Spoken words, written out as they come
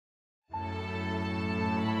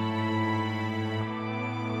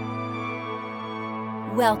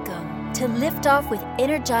Welcome to Lift Off with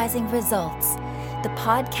Energizing Results, the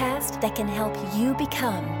podcast that can help you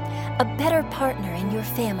become a better partner in your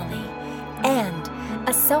family and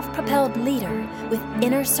a self-propelled leader with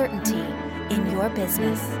inner certainty in your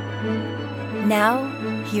business. Now,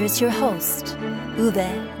 here's your host,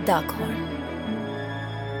 Uwe Daghorn.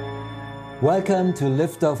 Welcome to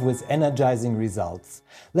Lift Off with Energizing Results.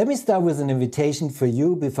 Let me start with an invitation for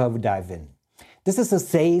you before we dive in. This is a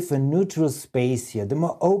safe and neutral space here. The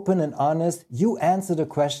more open and honest you answer the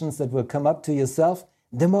questions that will come up to yourself,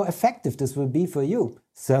 the more effective this will be for you.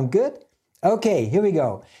 Sound good? Okay, here we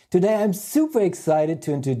go. Today I'm super excited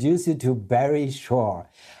to introduce you to Barry Shore.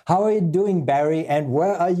 How are you doing, Barry, and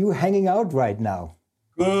where are you hanging out right now?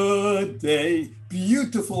 Good day,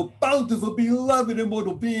 beautiful, bountiful, beloved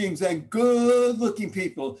immortal beings and good-looking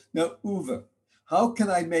people. Now, Uwe, how can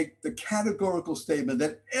I make the categorical statement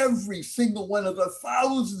that every single one of the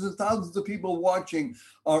thousands and thousands of people watching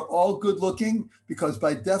are all good-looking? Because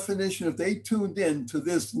by definition, if they tuned in to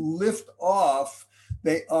this lift off,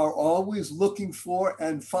 they are always looking for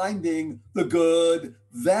and finding the good.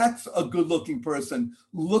 That's a good-looking person,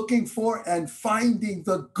 looking for and finding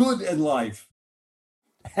the good in life.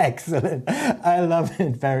 Excellent. I love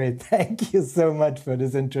it, Barry. Thank you so much for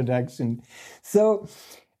this introduction. So,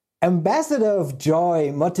 Ambassador of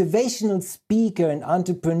Joy, motivational speaker and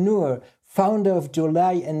entrepreneur, founder of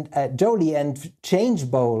Jolie and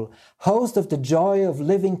Change Bowl, host of the Joy of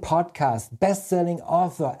Living podcast, best-selling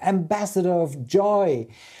author, ambassador of joy.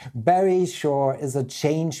 Barry Shore is a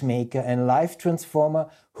change maker and life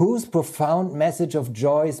transformer whose profound message of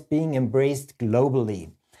joy is being embraced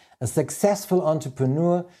globally. A successful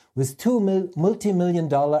entrepreneur with 2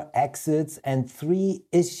 multi-million-dollar exits and 3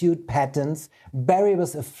 issued patents, Barry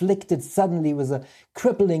was afflicted suddenly with a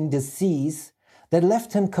crippling disease that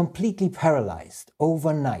left him completely paralyzed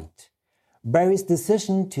overnight. Barry's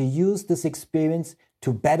decision to use this experience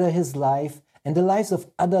to better his life and the lives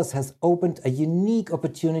of others has opened a unique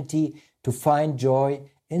opportunity to find joy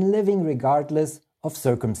in living regardless of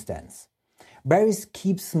circumstance. Barry's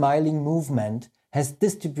Keep Smiling movement has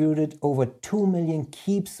distributed over 2 million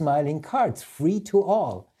Keep Smiling cards, free to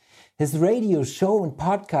all. His radio show and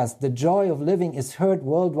podcast, The Joy of Living, is heard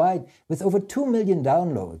worldwide with over 2 million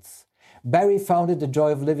downloads. Barry founded the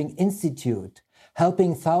Joy of Living Institute,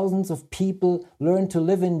 helping thousands of people learn to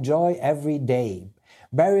live in joy every day.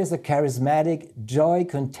 Barry is a charismatic,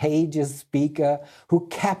 joy-contagious speaker who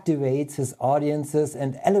captivates his audiences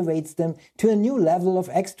and elevates them to a new level of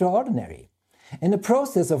extraordinary. In the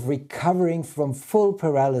process of recovering from full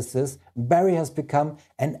paralysis, Barry has become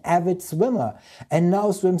an avid swimmer and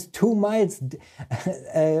now swims 2 miles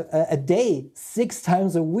a day, 6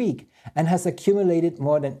 times a week, and has accumulated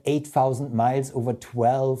more than 8,000 miles over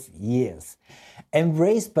 12 years.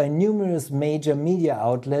 Embraced by numerous major media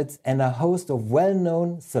outlets and a host of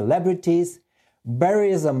well-known celebrities,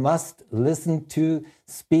 Barry is a must-listen-to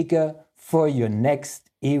speaker for your next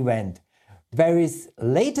event. Barry's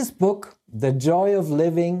latest book, The Joy of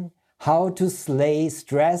Living, How to Slay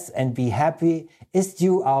Stress and Be Happy, is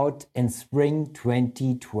due out in spring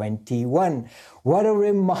 2021. What a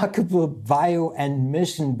remarkable bio and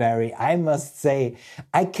mission, Barry, I must say.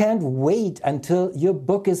 I can't wait until your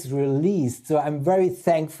book is released, so I'm very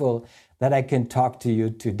thankful that I can talk to you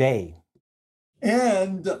today.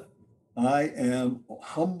 And I am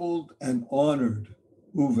humbled and honored,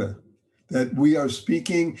 Uwe, that we are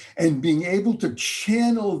speaking and being able to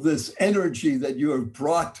channel this energy that you have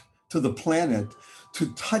brought to the planet to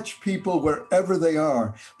touch people wherever they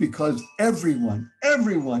are, because everyone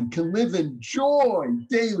can live in joy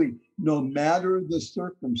daily, no matter the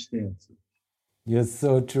circumstances. You're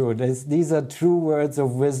so true. These are true words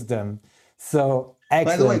of wisdom. So excellent.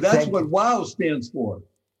 By the way, that's what WOW stands for.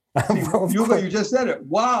 See, you just said it.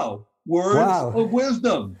 WOW. Words of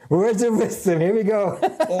wisdom. Words of wisdom. Here we go.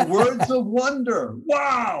 Or words of wonder.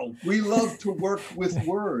 Wow. We love to work with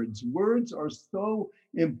words. Words are so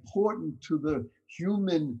important to the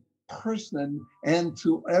human person and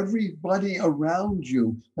to everybody around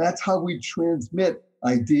you. That's how we transmit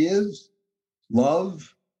ideas,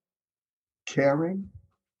 love, caring,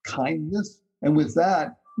 kindness. And with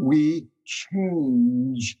that, we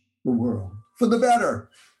change the world for the better.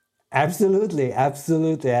 Absolutely. I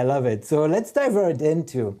love it. So let's dive right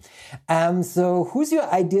into. So who's your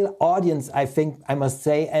ideal audience, I must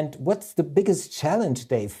say, and what's the biggest challenge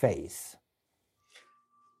they face?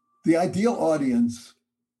 The ideal audience,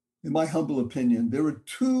 in my humble opinion, there are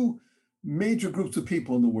 2 major groups of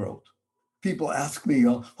people in the world. People ask me,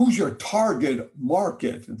 who's your target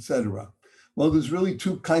market, etc. Well, there's really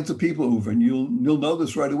 2 kinds of people, Uwe, and you'll know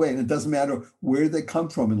this right away. And it doesn't matter where they come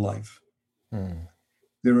from in life.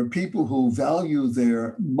 There are people who value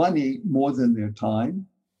their money more than their time.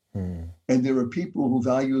 And there are people who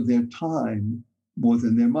value their time more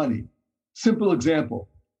than their money. Simple example.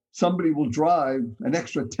 Somebody will drive an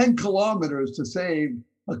extra 10 kilometers to save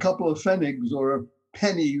a couple of pfennigs or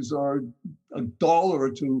pennies or $1 or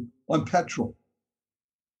 $2 on petrol.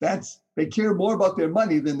 They care more about their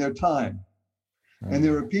money than their time. And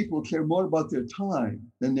there are people who care more about their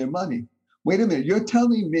time than their money. Wait a minute, you're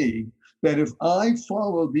telling me that if I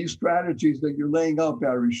follow these strategies that you're laying out,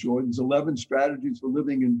 Barry Shore, these 11 strategies for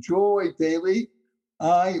living in joy daily,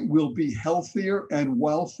 I will be healthier and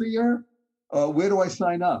wealthier? Where do I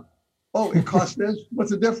sign up? Oh, it costs this?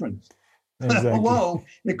 What's the difference? Exactly. Hello,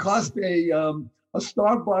 it costs a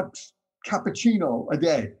Starbucks cappuccino a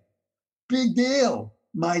day. Big deal.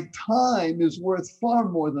 My time is worth far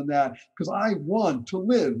more than that because I want to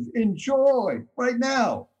live in joy right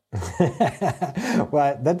now.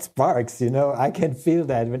 Well, that sparks, I can feel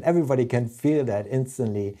that when everybody can feel that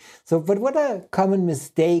instantly. So, but what are common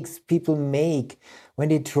mistakes people make when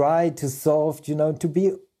they try to solve, to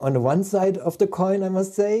be on the one side of the coin, I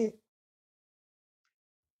must say?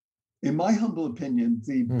 In my humble opinion,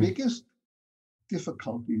 the biggest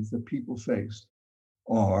difficulties that people face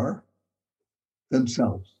are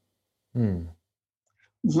themselves.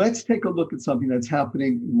 Let's take a look at something that's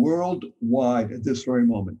happening worldwide at this very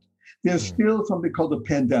moment. There's still something called a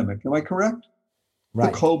pandemic. Am I correct?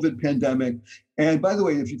 Right. The COVID pandemic. And by the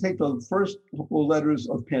way, if you take the first couple letters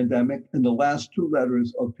of pandemic and the last two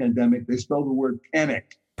letters of pandemic, they spell the word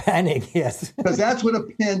panic. Panic, yes. Because that's what a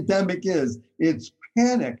pandemic is. It's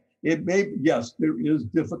panic. Yes, there is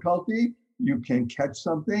difficulty. You can catch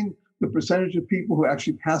something. The percentage of people who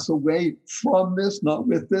actually pass away from this, not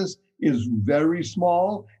with this, is very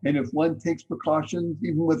small. And if one takes precautions,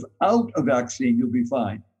 even without a vaccine, you'll be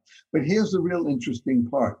fine. But here's the real interesting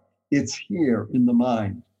part. It's here in the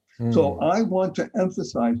mind. So I want to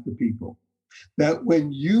emphasize to people that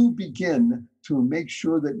when you begin to make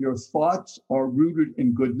sure that your thoughts are rooted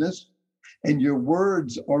in goodness, and your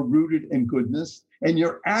words are rooted in goodness, and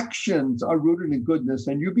your actions are rooted in goodness,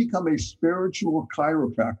 and you become a spiritual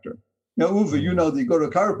chiropractor. Now, Uwe, you know that you go to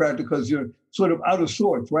a chiropractor because you're sort of out of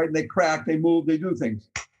sorts, right? And they crack, they move, they do things.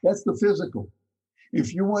 That's the physical.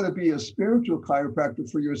 If you want to be a spiritual chiropractor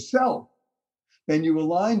for yourself, then you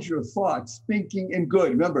align your thoughts, thinking in good.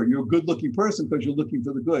 Remember, you're a good-looking person because you're looking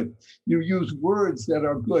for the good. You use words that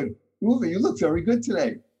are good. Uwe, you look very good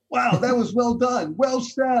today. Wow, that was well done. Well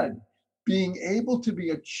said. Being able to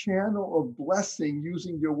be a channel of blessing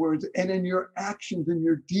using your words and in your actions and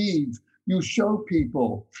your deeds, you show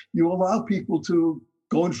people, you allow people to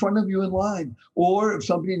go in front of you in line, or if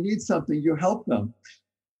somebody needs something, you help them.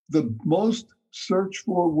 The most searched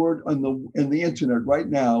for word on the internet right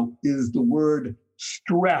now is the word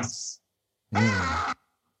stress.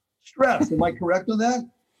 Stress, am I correct on that?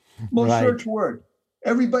 Most Right. searched word.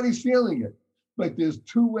 Everybody's feeling it, but there's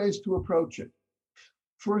two ways to approach it.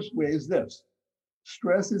 First way is this.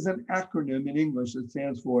 Stress is an acronym in English that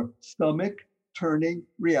stands for stomach turning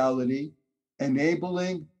reality,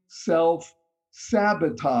 enabling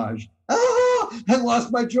self-sabotage. I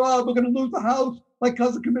lost my job. We're going to lose the house. My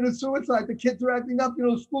cousin committed suicide. The kids are acting up.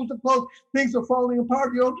 Schools are closed. Things are falling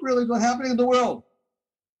apart. You don't realize what's happening in the world.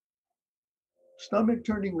 Stomach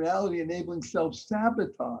turning reality, enabling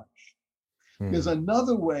self-sabotage. There's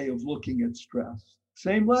another way of looking at stress.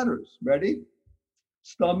 Same letters. Ready?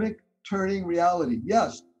 Stomach turning reality.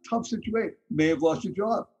 Yes, tough situation. You may have lost your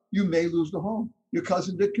job. You may lose the home. Your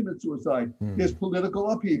cousin did commit suicide. There's political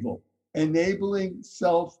upheaval. Enabling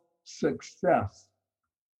self-success.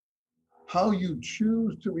 How you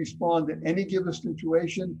choose to respond to any given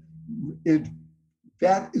situation,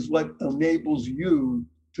 that is what enables you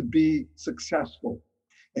to be successful.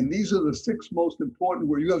 And these are the 6 most important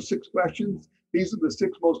words. You have 6 questions. These are the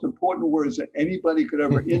 6 most important words that anybody could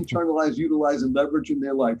ever internalize, utilize, and leverage in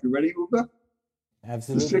their life. You ready, Uwe?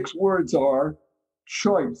 Absolutely. The 6 words are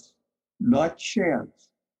choice, not chance,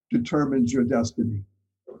 determines your destiny.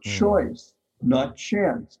 Choice, not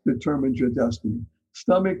chance, determines your destiny.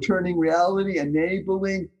 Stomach turning reality,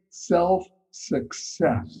 enabling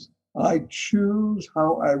self-success. I choose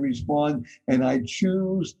how I respond, and I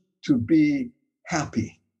choose to be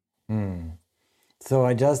happy. So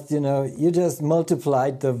I just, you just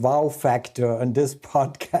multiplied the wow factor on this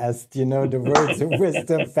podcast, the words of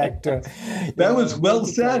wisdom factor. That was well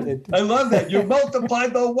said. I love that. You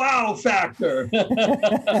multiplied the wow factor.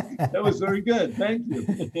 That was very good. Thank you.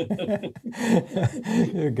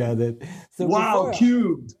 You got it. So wow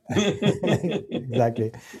cubed.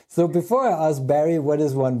 Exactly. So before I ask Barry what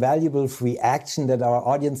is one valuable free action that our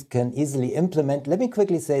audience can easily implement, let me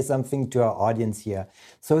quickly say something to our audience here.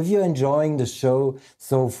 So if you're enjoying the show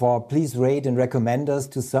so far, please rate and recommend us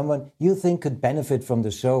to someone you think could benefit from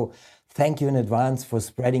the show. Thank you in advance for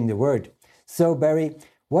spreading the word. So Barry,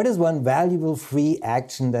 what is one valuable free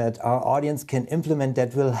action that our audience can implement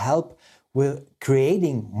that will help with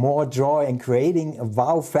creating more joy and creating a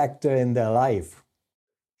wow factor in their life?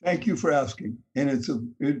 Thank you for asking. And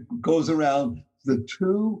it goes around the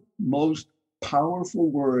two most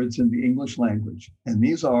powerful words in the English language. And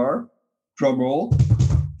these are, drum roll,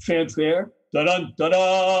 fanfare, da-dun,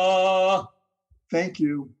 da-da. Thank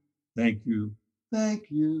you, thank you, thank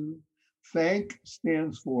you. Thank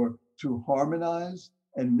stands for to harmonize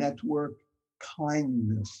and network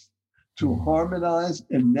kindness. To harmonize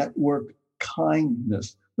and network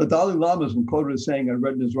kindness. The Dalai Lama is quoted as saying, I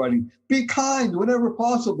read in his writing, be kind whenever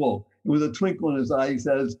possible. And with a twinkle in his eye, he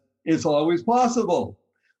says, it's always possible.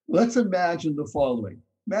 Let's imagine the following.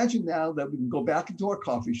 Imagine now that we can go back into our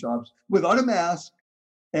coffee shops without a mask,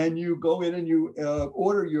 and you go in and you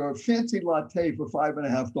order your fancy latte for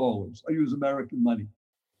 $5.50. I use American money.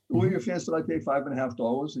 Order your fancy latte,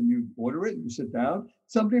 $5.50, and you order it and you sit down.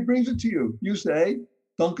 Somebody brings it to you. You say,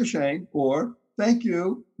 Danke schön, or thank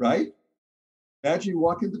you, right? Imagine you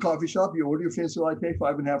walk into the coffee shop, you order your fancy latte,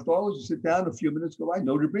 $5.50, you sit down, a few minutes go by,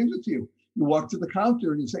 nobody brings it to you. You walk to the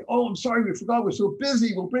counter and you say, oh, I'm sorry, we forgot, we're so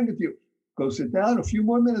busy, we'll bring it to you. Go sit down, a few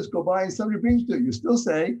more minutes go by and somebody brings it to you. You still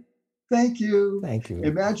say, thank you. Thank you.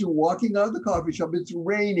 Imagine walking out of the coffee shop, it's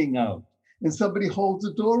raining out, and somebody holds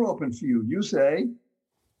the door open for you. You say,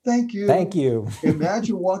 thank you. Thank you.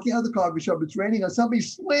 Imagine walking out of the coffee shop, it's raining out, somebody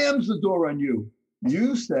slams the door on you.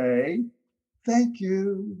 You say, thank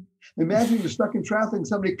you. Imagine you're stuck in traffic and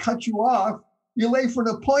somebody cuts you off. You're late for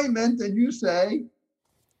an appointment and you say,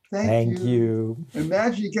 thank you.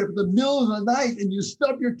 Imagine you get up in the middle of the night and you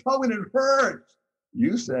stub your toe and it hurts.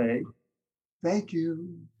 You say, thank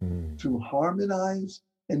you. To harmonize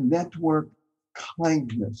and network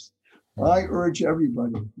kindness. I urge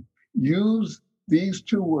everybody, use these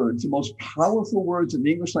two words, the most powerful words in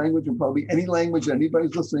the English language and probably any language that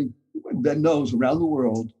anybody's listening that knows around the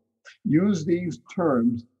world. Use these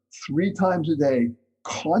terms 3 times a day,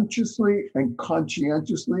 consciously and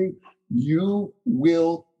conscientiously. You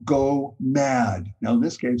will go mad. Now, in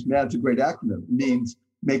this case, MAD's a great acronym. It means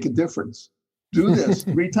make a difference. Do this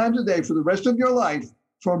 3 times a day for the rest of your life,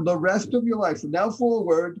 from now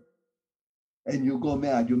forward, and you'll go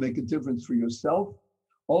mad. You'll make a difference for yourself,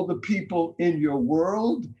 all the people in your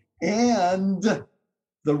world, and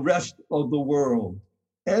the rest of the world.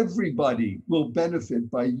 Everybody will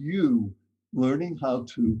benefit by you learning how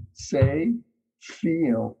to say,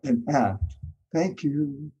 feel, and act. Thank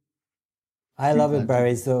you. I love it,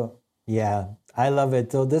 Barry. So, yeah, I love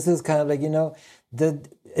it. So this is kind of like,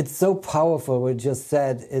 it's so powerful what you just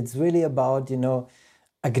said. It's really about,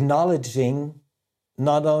 acknowledging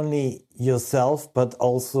not only yourself, but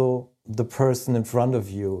also the person in front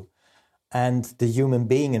of you and the human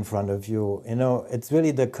being in front of you. It's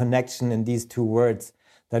really the connection in these two words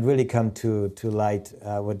that really come to light,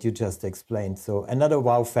 what you just explained. So another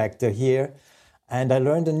wow factor here. And I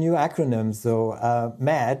learned a new acronym. So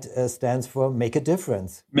MAD stands for make a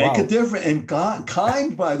difference. Make a difference. And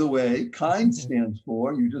kind, by the way, kind stands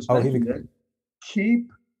for, you just mentioned it,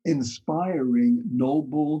 keep inspiring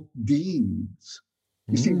noble deeds.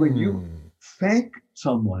 You see, when you thank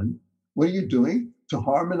someone, what are you doing? To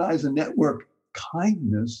harmonize and network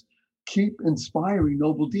kindness, keep inspiring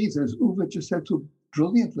noble deeds. As Uwe just said so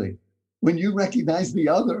brilliantly. When you recognize the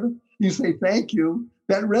other, you say thank you,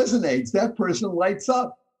 that resonates. That person lights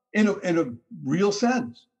up in a real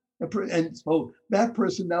sense. And so that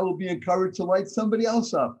person now will be encouraged to light somebody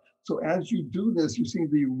else up. So as you do this, you see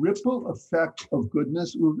the ripple effect of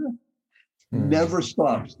goodness, Uwe, never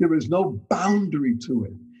stops. There is no boundary to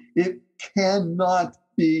it. It cannot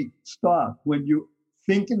be stopped. When you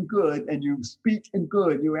think in good and you speak in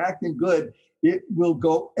good, you act in good, it will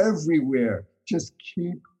go everywhere. Just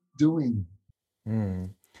keep doing it.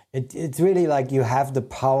 It's really like you have the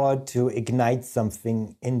power to ignite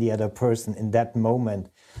something in the other person in that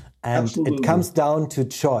moment. And Absolutely. It comes down to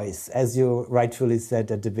choice, as you rightfully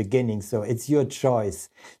said at the beginning. So it's your choice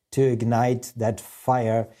to ignite that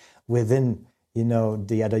fire within,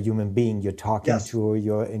 the other human being you're talking to or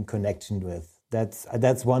you're in connection with.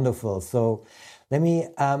 That's wonderful. So let me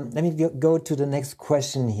go to the next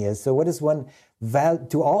question here. So what is one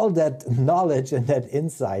to all that knowledge and that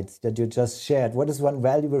insights that you just shared, what is one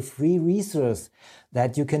valuable free resource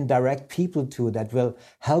that you can direct people to that will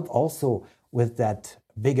help also with that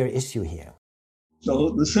bigger issue here? So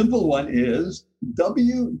the simple one is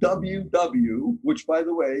www, which by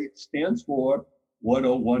the way stands for What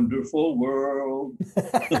a Wonderful World.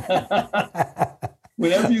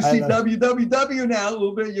 Whenever you see www now,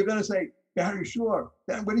 Uwe, you're going to say, Barry Shore.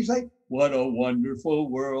 What do you say? What a wonderful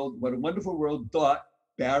world. What a wonderful world.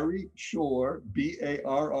 Barry Shore,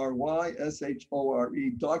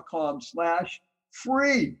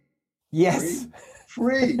 BarryShore.com/free. Yes.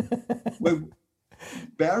 Free. When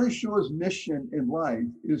Barry Shore's mission in life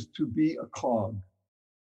is to be a cog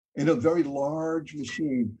in a very large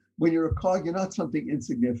machine. When you're a cog, you're not something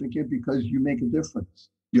insignificant because you make a difference.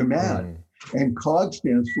 You're mad. And cog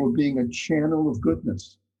stands for being a channel of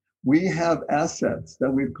goodness. We have assets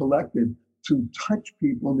that we've collected to touch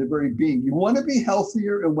people in their very being. You want to be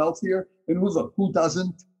healthier and wealthier? And who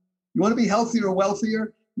doesn't? You want to be healthier and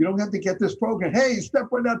wealthier? You don't have to get this program. Hey, step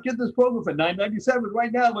right up, get this program for $9.97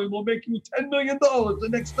 right now, and we'll make you $10 million the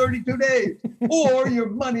next 32 days. Or your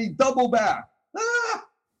money double back.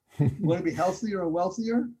 You want to be healthier and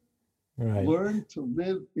wealthier? Right. Learn to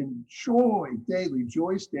live in joy daily.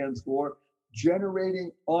 Joy stands for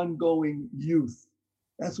generating ongoing youth.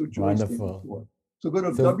 That's what joy stands for. So go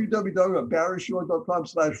to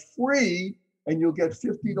www.barryshore.com/free and you'll get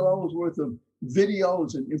 $50 worth of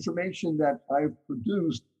videos and information that I've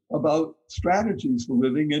produced about strategies for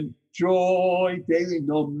living in joy daily,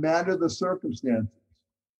 no matter the circumstances.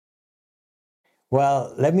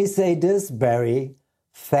 Well, let me say this, Barry.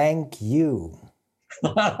 Thank you.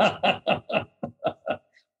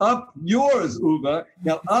 Up yours, Uwe.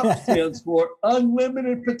 Now, up stands for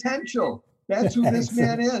unlimited potential. That's who this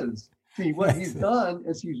man is. See, what he's done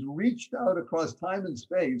is he's reached out across time and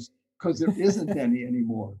space because there isn't any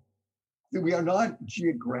anymore. We are not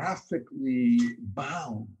geographically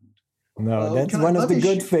bound. No, that's one of the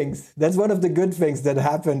good things. That's one of the good things that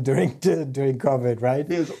happened during COVID, right?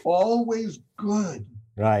 There's always good.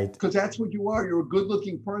 Right. Because that's what you are. You're a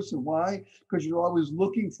good-looking person. Why? Because you're always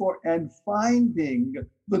looking for and finding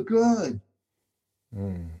the good.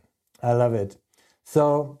 I love it.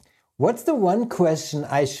 So what's the one question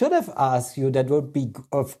I should have asked you that would be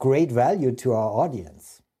of great value to our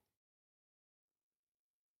audience?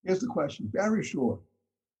 Here's the question. Barry Shore,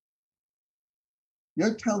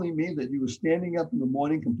 you're telling me that you were standing up in the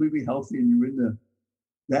morning completely healthy and you were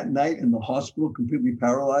that night in the hospital completely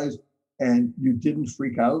paralyzed and you didn't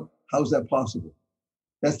freak out? How's that possible?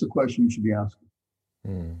 That's the question you should be asking.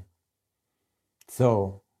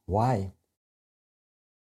 So why?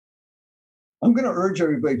 I'm going to urge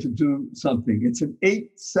everybody to do something. It's an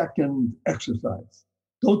 8-second exercise.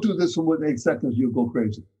 Don't do this in more than 8 seconds, you'll go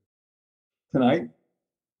crazy. Tonight,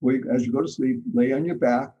 as you go to sleep, lay on your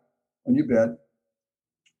back, on your bed,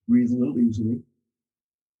 breathe a little easily,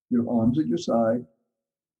 your arms at your side,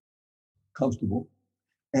 comfortable,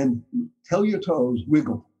 and tell your toes,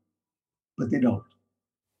 wiggle, but they don't.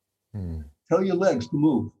 Tell your legs to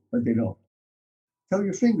move, but they don't. Tell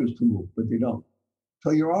your fingers to move, but they don't.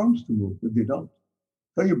 Tell your arms to move, but they don't.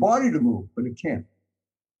 Tell your body to move, but it can't.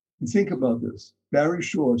 And think about this. Barry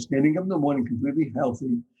Shore, standing up in the morning, completely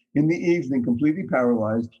healthy, in the evening, completely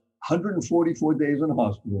paralyzed, 144 days in the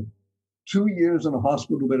hospital, 2 years in a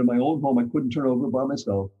hospital bed in my own home. I couldn't turn over by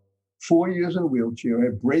myself. 4 years in a wheelchair. I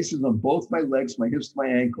had braces on both my legs, my hips, my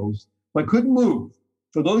ankles. But I couldn't move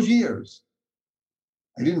for those years.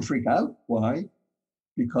 I didn't freak out. Why?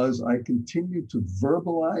 Because I continued to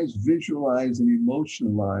verbalize, visualize, and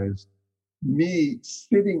emotionalize me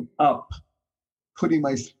sitting up, putting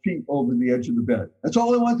my feet over the edge of the bed. That's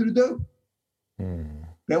all I wanted to do.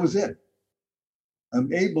 That was it.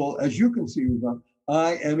 I'm able, as you can see,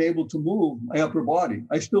 I am able to move my upper body.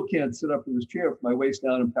 I still can't sit up in this chair with my waist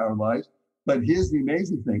down and paralyzed. But here's the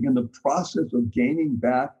amazing thing. In the process of gaining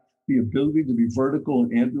back the ability to be vertical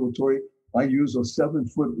and ambulatory, I use a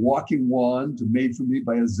 7-foot walking wand made for me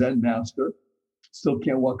by a Zen master. Still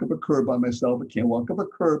can't walk up a curb by myself. I can't walk up a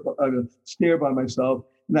stair by myself.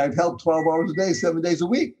 And I've helped 12 hours a day, 7 days a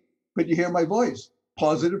week. But you hear my voice.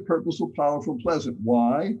 Positive, purposeful, powerful, pleasant.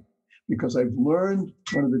 Why? Because I've learned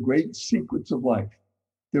one of the great secrets of life.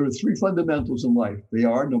 There are 3 fundamentals in life. They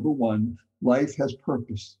are, number 1, life has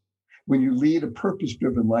purpose. When you lead a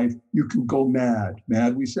purpose-driven life, you can go mad.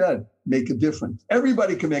 Mad, we said, make a difference.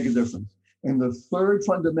 Everybody can make a difference. And the 3rd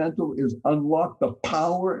fundamental is unlock the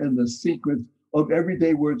power and the secrets of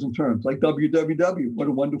everyday words and terms, like WWW, what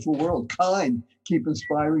a wonderful world. Kind, keep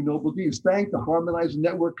inspiring noble deeds. Thank, to harmonize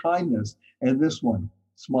network kindness. And this one,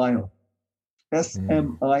 smile.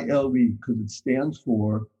 SMILE, because it stands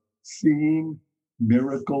for seeing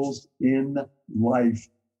miracles in life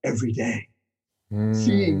every day.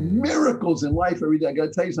 Seeing miracles in life every day. I got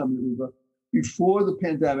to tell you something, Uwe. Before the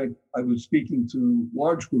pandemic, I was speaking to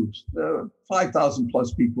large groups, 5,000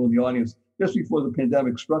 plus people in the audience, just before the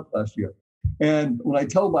pandemic struck last year. And when I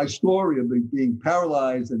tell my story of being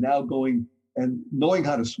paralyzed and now going and knowing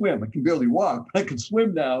how to swim, I can barely walk, but I can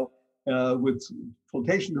swim now with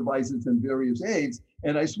flotation devices and various aids.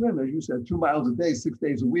 And I swim, as you said, 2 miles a day, 6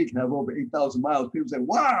 days a week, and have over 8,000 miles. People say,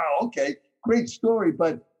 wow, okay, great story.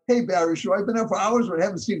 But hey, Barry, sure, I've been up for hours, but I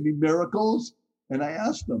haven't seen any miracles. And I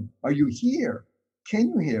asked them, are you here? Can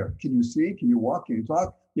you hear? Can you see? Can you walk? Can you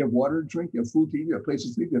talk? You have water to drink, you have food to eat, you have places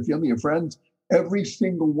to sleep, you have family, you have friends. Every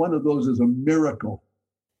single one of those is a miracle.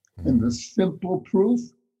 And the simple proof,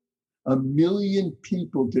 1 million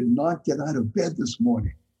people did not get out of bed this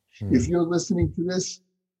morning. If you're listening to this,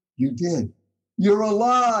 you did. You're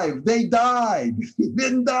alive. They died. You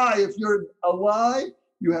didn't die. If you're alive,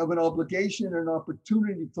 you have an obligation and an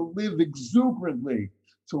opportunity to live exuberantly.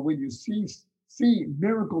 So when you see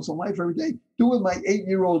miracles in life every day, do what my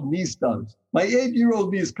 8-year-old niece does. My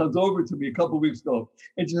 8-year-old niece comes over to me a couple of weeks ago,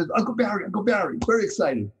 and she says, Uncle Barry, very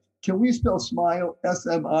excited. Can we spell smile,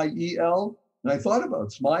 S-M-I-E-L? And I thought about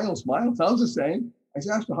it. Smile, sounds the same. I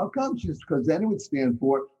asked her, how come? She says, because then it would stand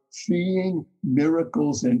for seeing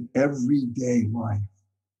miracles in everyday life.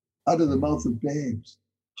 Out of the mouth of babes.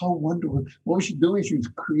 How wonderful. What was she doing? She was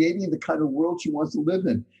creating the kind of world she wants to live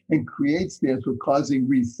in. And create stands for causing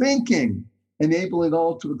rethinking, enabling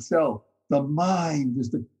all to excel. The mind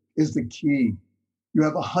is the key. You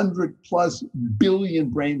have 100+ billion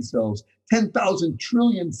brain cells, 10,000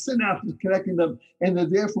 trillion synapses connecting them, and they're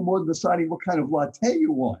there for more than deciding what kind of latte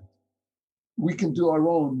you want. We can do our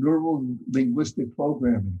own neural linguistic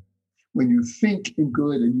programming. When you think in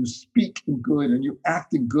good and you speak in good and you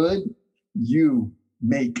act in good, you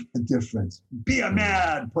make a difference. Be a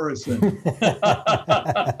mad person.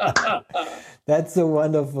 That's so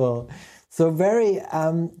wonderful. So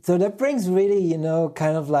so that brings really,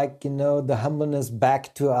 kind of like, the humbleness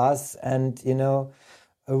back to us and,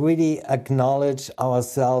 really acknowledge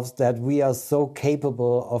ourselves that we are so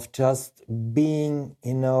capable of just being,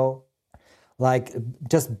 like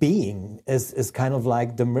just being is kind of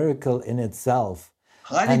like the miracle in itself.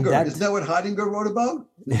 Heidegger, isn't that what Heidegger wrote about?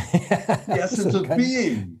 The essence of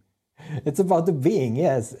being. It's about the being,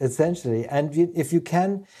 yes, essentially. And if you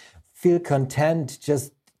can feel content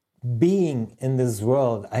just being in this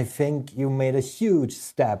world, I think you made a huge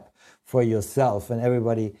step for yourself and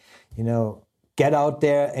everybody, get out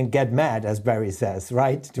there and get mad, as Barry says,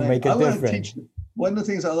 right? To make a difference. One of the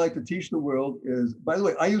things I like to teach the world is, by the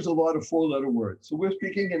way, I use a lot of 4-letter words. So we're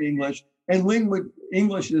speaking in English, and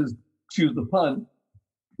English is, excuse the pun,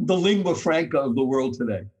 the lingua franca of the world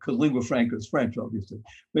today, because lingua franca is French, obviously.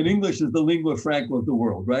 But English is the lingua franca of the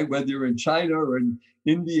world, right? Whether you're in China or in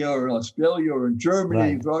India or in Australia or in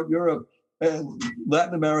Germany, right, throughout Europe, and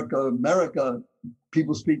Latin America,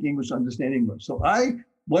 people speak English, understand English. So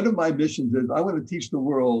one of my missions is I want to teach the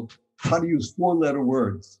world how to use 4-letter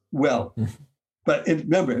words well. But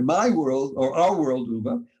remember, in my world, or our world,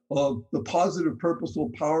 Uwe, of the positive, purposeful,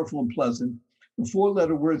 powerful, and pleasant, the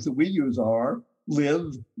 4-letter words that we use are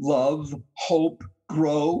live, love, hope,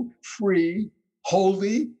 grow, free,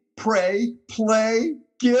 holy, pray, play,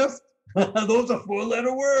 gift. Those are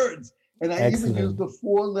 4-letter words. And I even use the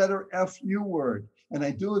 4-letter FU word. And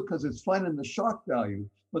I do it because it's fun and the shock value.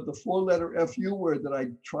 But the 4-letter FU word that I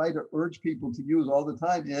try to urge people to use all the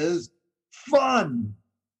time is fun.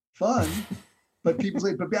 Fun. But people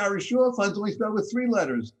say, but Barry, sure, fun's only spelled with 3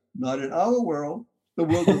 letters. Not in our world. The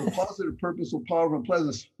world of the positive, purposeful, powerful, and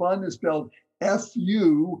pleasant. Fun is spelled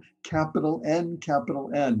F-U, capital N, capital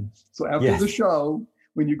N. So after the show,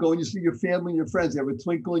 when you go and you see your family and your friends, you have a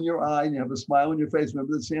twinkle in your eye and you have a smile on your face.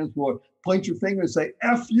 Remember that stands for, point your finger and say,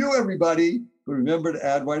 F-U, everybody. But remember to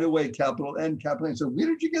add right away, capital N, capital N. So where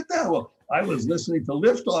did you get that? Well, I was listening to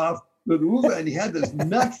Liftoff with Uwe, and he had this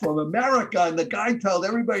nut from America, and the guy told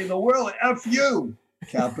everybody in the world, F you,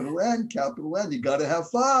 capital N, capital N. You got to have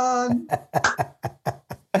fun.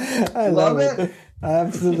 I love it.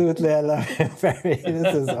 Absolutely, I love it. Barry,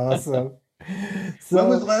 this is awesome. So, when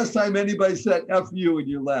was the last time anybody said F you and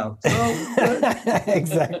you laughed?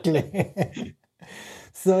 Exactly.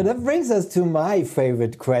 So that brings us to my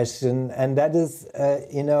favorite question, and that is,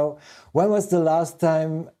 when was the last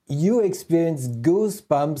time you experienced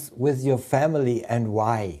goosebumps with your family and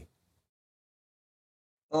why?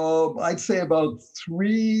 I'd say about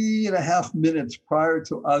 3.5 minutes prior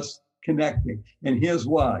to us connecting. And here's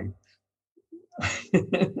why.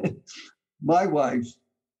 My wife,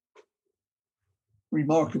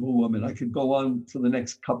 remarkable woman. I could go on for the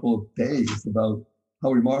next couple of days about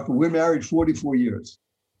how remarkable. We're married 44 years.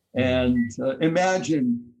 And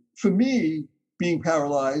imagine, for me, being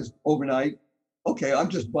paralyzed overnight, okay, I'm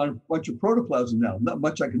just a bunch of protoplasm now. Not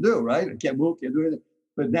much I can do, right? I can't move, can't do anything.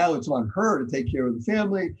 But now it's on her to take care of the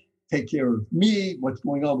family, take care of me, what's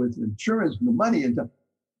going on with insurance and the money. And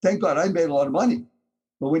thank God I made a lot of money.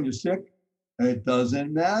 But when you're sick, it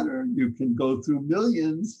doesn't matter. You can go through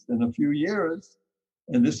millions in a few years.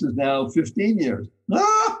 And this is now 15 years.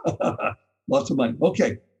 Lots of money.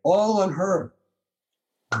 Okay, all on her.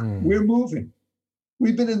 We're moving.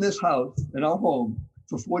 We've been in this house, in our home,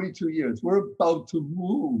 for 42 years. We're about to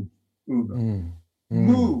move.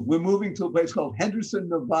 Move. We're moving to a place called Henderson,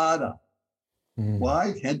 Nevada.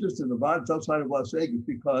 Why? Henderson, Nevada, it's outside of Las Vegas,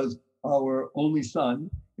 because our only son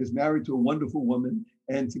is married to a wonderful woman.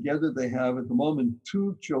 And together they have, at the moment,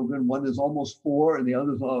 2 children. One is almost 4 and the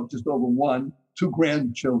other is just over 1, 2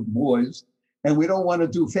 grandchildren, boys. And we don't want to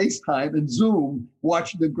do FaceTime and Zoom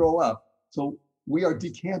watching them grow up. So we are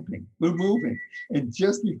decamping. We're moving. And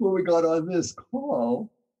just before we got on this call,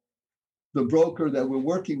 the broker that we're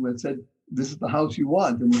working with said, this is the house you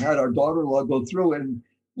want. And we had our daughter-in-law go through it. And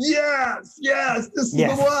yes, this is the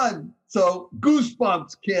one. So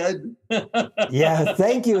goosebumps, kid. Yeah,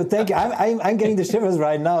 thank you. I'm getting the shivers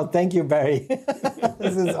right now. Thank you, Barry.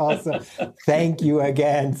 This is awesome. Thank you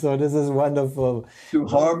again. So this is wonderful. To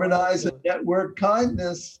harmonize and network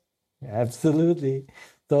kindness. Absolutely.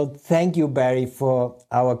 So thank you, Barry, for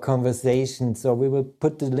our conversation. So we will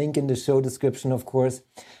put the link in the show description, of course.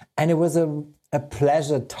 And it was a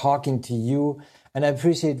pleasure talking to you. And I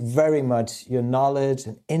appreciate very much your knowledge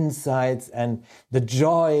and insights and the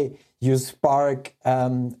joy you spark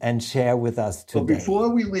and share with us today. So before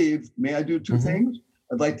we leave, may I do 2 things?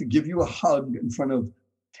 I'd like to give you a hug in front of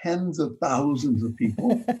tens of thousands of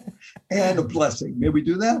people and a blessing. May we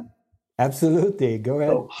do that? Absolutely. Go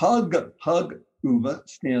ahead. So hug, Uwe,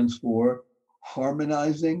 stands for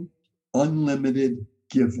harmonizing unlimited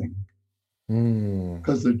giving.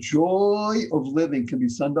 Because the joy of living can be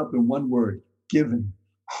summed up in one word, giving.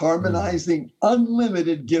 Harmonizing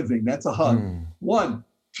unlimited giving. That's a hug. 1,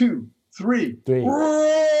 2, 3. I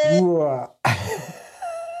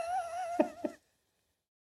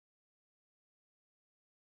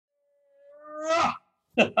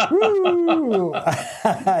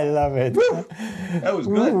love it. That was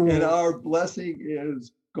good. And our blessing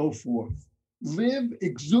is go forth. Live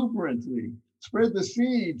exuberantly. Spread the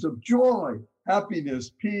seeds of joy,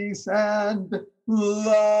 happiness, peace, and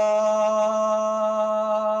love.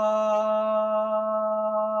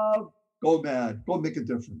 Go mad. Go make a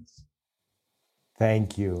difference.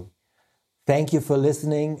 Thank you. Thank you for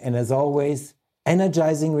listening. And as always,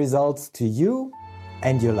 energizing results to you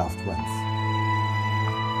and your loved ones.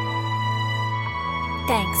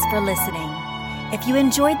 Thanks for listening. If you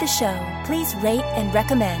enjoyed the show, please rate and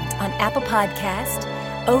recommend on Apple Podcast,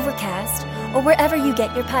 Overcast, or wherever you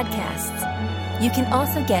get your podcasts. You can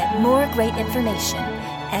also get more great information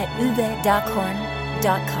at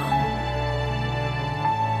uvedockhorn.com.